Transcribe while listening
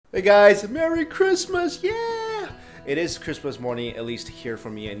Hey guys, Merry Christmas, yeah! It is Christmas morning, at least here for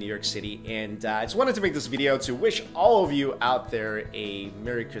me in New York City, and I just wanted to make this video to wish all of you out there a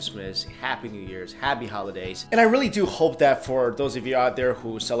Merry Christmas, Happy New Year's, Happy Holidays. And I really do hope that for those of you out there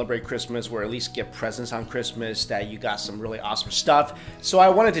who celebrate Christmas or at least get presents on Christmas, that you got some really awesome stuff. So I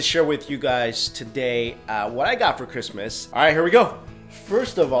wanted to share with you guys today what I got for Christmas. Alright, here we go.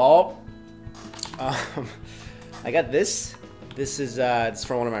 First of all, I got this. This is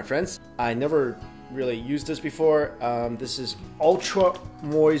from one of my friends. I never really used this before. This is ultra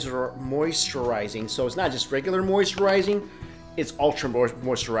moisturizing. So it's not just regular moisturizing, it's ultra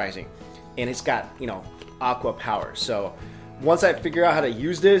moisturizing. And it's got, you know, aqua power. So once I figure out how to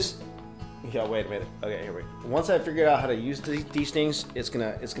use this, yeah, wait a minute. Okay, here we go. Once I figure out how to use these things, it's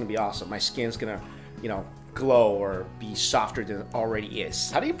gonna be awesome. My skin's gonna, you know, glow or be softer than it already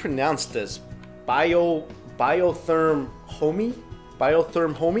is. How do you pronounce this? Biotherm homie.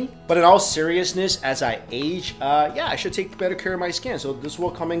 But in all seriousness, as I age, yeah, I should take better care of my skin, so this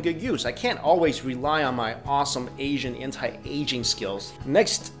will come in good use. I can't always rely on my awesome Asian anti-aging skills.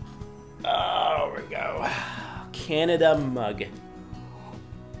 Next, here we go. Canada mug. If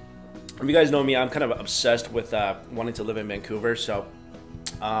you guys know me, I'm kind of obsessed with wanting to live in Vancouver, so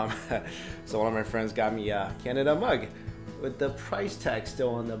so one of my friends got me a Canada mug with the price tag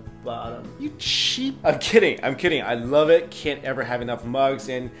still on the bottom. You cheap. I'm kidding. I love it. Can't ever have enough mugs.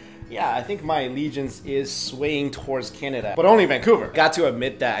 And yeah, I think my allegiance is swaying towards Canada, but only Vancouver. Got to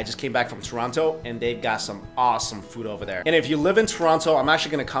admit that I just came back from Toronto and they've got some awesome food over there. And if you live in Toronto, I'm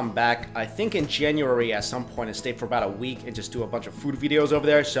actually gonna come back, I think in January at some point, and stay for about a week and just do a bunch of food videos over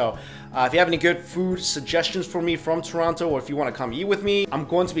there. So if you have any good food suggestions for me from Toronto, or if you wanna come eat with me, I'm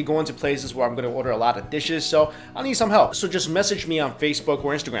going to be going to places where I'm gonna order a lot of dishes, so I'll need some help. So just message me on Facebook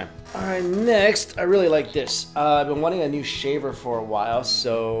or Instagram. All right, next, I really like this. I've been wanting a new shaver for a while,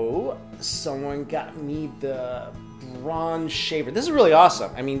 so someone got me the bronze shaver. This is really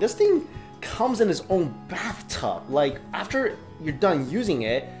awesome. I mean, this thing comes in its own bathtub. Like, after you're done using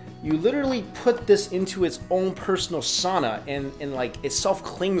it, you literally put this into its own personal sauna and like it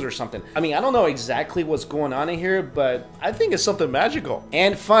self-cleans or something. I mean, I don't know exactly what's going on in here, but I think it's something magical.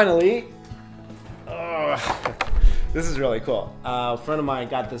 And finally, this is really cool. A friend of mine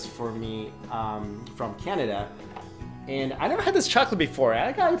got this for me from Canada. And I never had this chocolate before.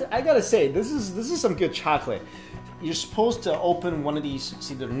 I gotta say, this is some good chocolate. You're supposed to open one of these.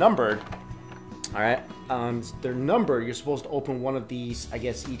 See, they're numbered. All right, they're numbered. You're supposed to open one of these, I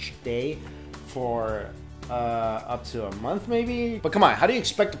guess, each day for up to a month, maybe. But come on, how do you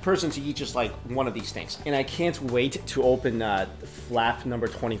expect a person to eat just like one of these things? And I can't wait to open flap number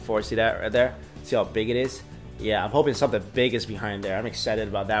 24. See that right there? See how big it is? Yeah, I'm hoping something big is behind there. I'm excited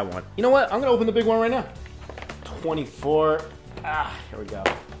about that one. You know what? I'm gonna open the big one right now. 24. Here we go.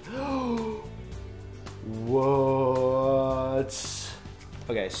 What?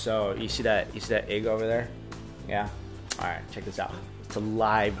 Okay, so you see that egg over there? Yeah. All right, check this out. It's a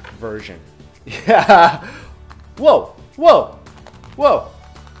live version. Yeah. Whoa.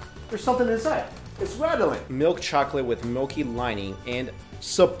 There's something inside. It's rattling. Milk chocolate with milky lining and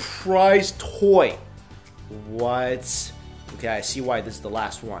surprise toy. What? Okay, I see why this is the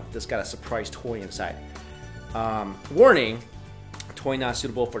last one. This got a surprise toy inside. Warning, toy not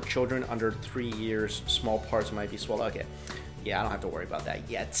suitable for children under 3 years. Small parts might be swallowed. Okay, yeah, I don't have to worry about that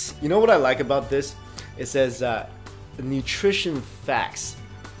yet. You know what I like about this? It says, nutrition facts.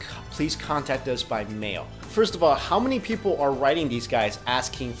 Please contact us by mail. First of all, how many people are writing these guys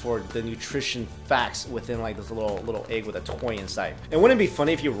asking for the nutrition facts within like this little egg with a toy inside? And wouldn't it be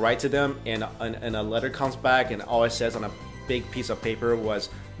funny if you write to them and a letter comes back and all it says on a big piece of paper was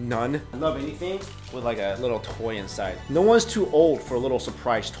none? I love anything with like a little toy inside. No one's too old for little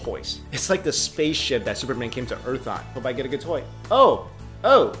surprise toys. It's like the spaceship that Superman came to Earth on. Hope I get a good toy. Oh.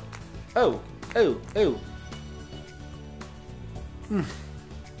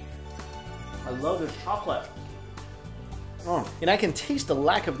 I love this chocolate. And I can taste the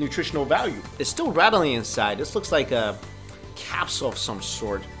lack of nutritional value. It's still rattling inside. This looks like a capsule of some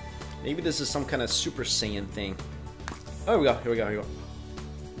sort. Maybe this is some kind of Super Saiyan thing. Oh, here we go.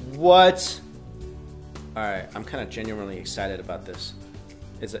 What? All right, I'm kind of genuinely excited about this.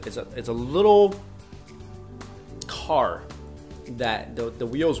 It's a little car that the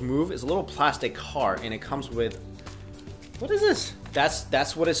wheels move. It's a little plastic car, and it comes with, what is this?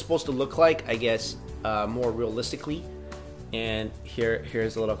 That's what it's supposed to look like, I guess, more realistically. And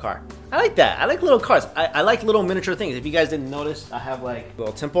here's a little car. I like that. I like little cars. I like little miniature things. If you guys didn't notice, I have like a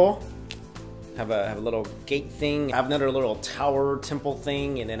little temple. Have a little gate thing. I have another little tower temple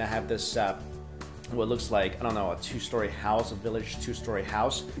thing, and then I have this what looks like, I don't know, a two-story house, a village two-story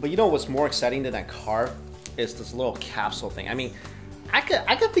house. But you know what's more exciting than that car is this little capsule thing. I mean, I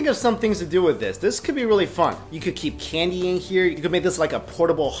could think of some things to do with this. This could be really fun. You could keep candy in here. You could make this like a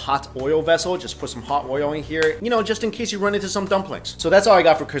portable hot oil vessel. Just put some hot oil in here, you know, just in case you run into some dumplings. So that's all I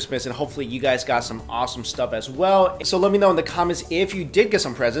got for Christmas, and hopefully you guys got some awesome stuff as well. So let me know in the comments if you did get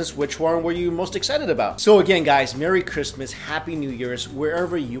some presents, which one were you most excited about? So again, guys, Merry Christmas, Happy New Year's,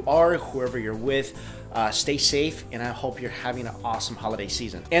 wherever you are, whoever you're with. Stay safe, and I hope you're having an awesome holiday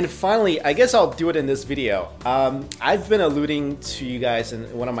season. And finally, I guess I'll do it in this video. I've been alluding to you guys in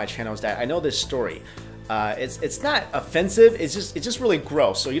one of my channels that I know this story. It's not offensive, it's just really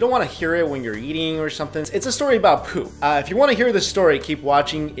gross, so you don't want to hear it when you're eating or something. It's a story about poop. If you want to hear the story, keep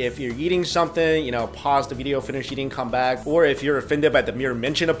watching. If you're eating something, you know, pause the video, finish eating, come back. Or if you're offended by the mere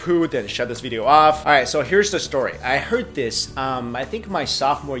mention of poo, then shut this video off. Alright, so here's the story. I heard this, I think my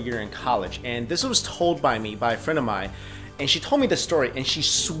sophomore year in college, and this was told by a friend of mine. And she told me the story, and she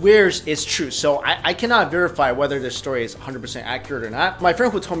swears it's true. So I cannot verify whether this story is 100% accurate or not. My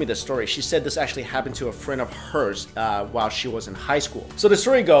friend who told me the story, she said this actually happened to a friend of hers while she was in high school. So the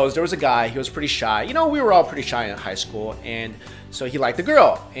story goes, there was a guy, he was pretty shy. You know, we were all pretty shy in high school, and so he liked a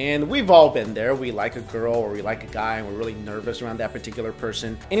girl. And we've all been there. We like a girl or we like a guy, and we're really nervous around that particular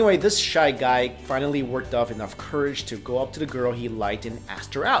person. Anyway, this shy guy finally worked up enough courage to go up to the girl he liked and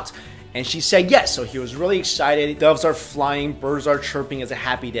asked her out. And she said yes, so he was really excited. Doves are flying, birds are chirping, it's a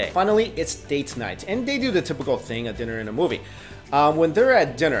happy day. Finally, it's date night, and they do the typical thing at dinner in a movie. When they're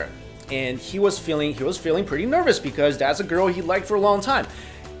at dinner, and he was feeling pretty nervous because that's a girl he liked for a long time.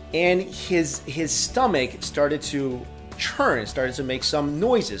 And his stomach started to churn, started to make some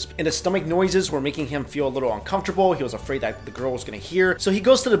noises, and the stomach noises were making him feel a little uncomfortable. He was afraid that the girl was gonna hear, so he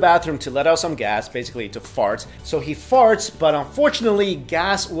goes to the bathroom to let out some gas, basically to fart. So he farts, but unfortunately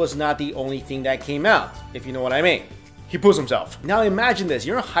gas was not the only thing that came out, if you know what I mean. He poos himself. Now imagine this,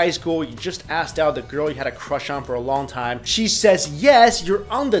 you're in high school, you just asked out the girl you had a crush on for a long time. She says yes, you're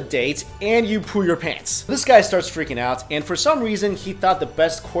on the date, and you poo your pants. This guy starts freaking out, and for some reason, he thought the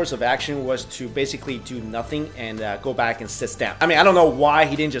best course of action was to basically do nothing and go back and sit down. I mean, I don't know why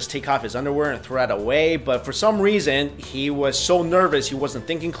he didn't just take off his underwear and throw it away, but for some reason, he was so nervous, he wasn't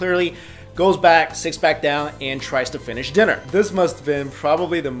thinking clearly. Goes back, sits back down, and tries to finish dinner. This must have been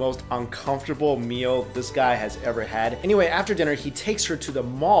probably the most uncomfortable meal this guy has ever had. Anyway, after dinner, he takes her to the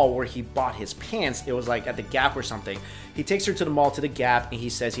mall where he bought his pants. It was like at the Gap or something. He takes her to the mall to the Gap, and he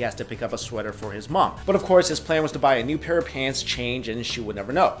says he has to pick up a sweater for his mom. But of course, his plan was to buy a new pair of pants, change, and she would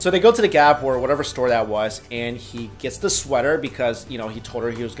never know. So they go to the Gap or whatever store that was, and he gets the sweater because, you know, he told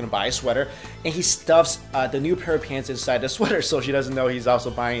her he was gonna buy a sweater, and he stuffs the new pair of pants inside the sweater so she doesn't know he's also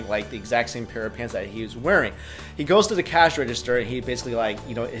buying like the exact same pair of pants that he was wearing. He goes to the cash register, and he basically, like,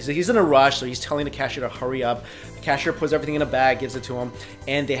 you know, he's in a rush, so he's telling the cashier to hurry up. The cashier puts everything in a bag, gives it to him,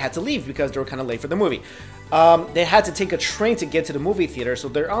 and they had to leave because they were kind of late for the movie. They had to take a train to get to the movie theater, so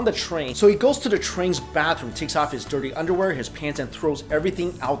they're on the train. So he goes to the train's bathroom, takes off his dirty underwear, his pants, and throws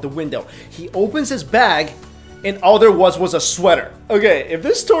everything out the window. He opens his bag, and all there was a sweater. Okay, if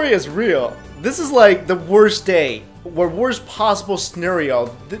this story is real, this is like the worst day, or worst possible scenario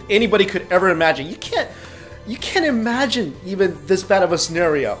that anybody could ever imagine. You can't imagine even this bad of a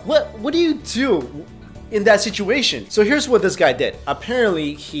scenario. What do you do in that situation? So here's what this guy did.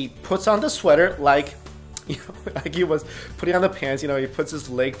 Apparently, he puts on the sweater like, you know, like he was putting on the pants, you know, he puts his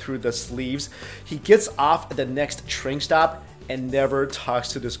leg through the sleeves. He gets off at the next train stop and never talks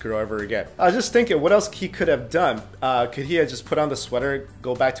to this girl ever again. I was just thinking, what else he could have done? Could he have just put on the sweater,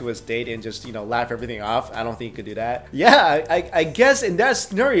 go back to his date, and just, you know, laugh everything off? I don't think he could do that. Yeah, I guess in that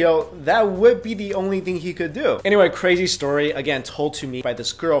scenario, that would be the only thing he could do. Anyway, crazy story, again, told to me by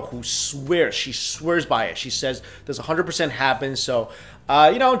this girl who swears, she swears by it. She says this 100% happened, so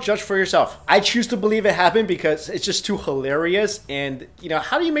you know, judge for yourself. I choose to believe it happened because it's just too hilarious, and, you know,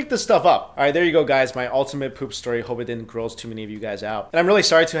 how do you make this stuff up? All right, there you go, guys. My ultimate poop story. Hope it didn't gross too many of you guys out. And I'm really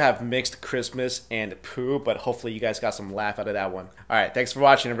sorry to have mixed Christmas and poo, but hopefully you guys got some laugh out of that one. All right, thanks for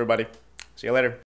watching, everybody. See you later.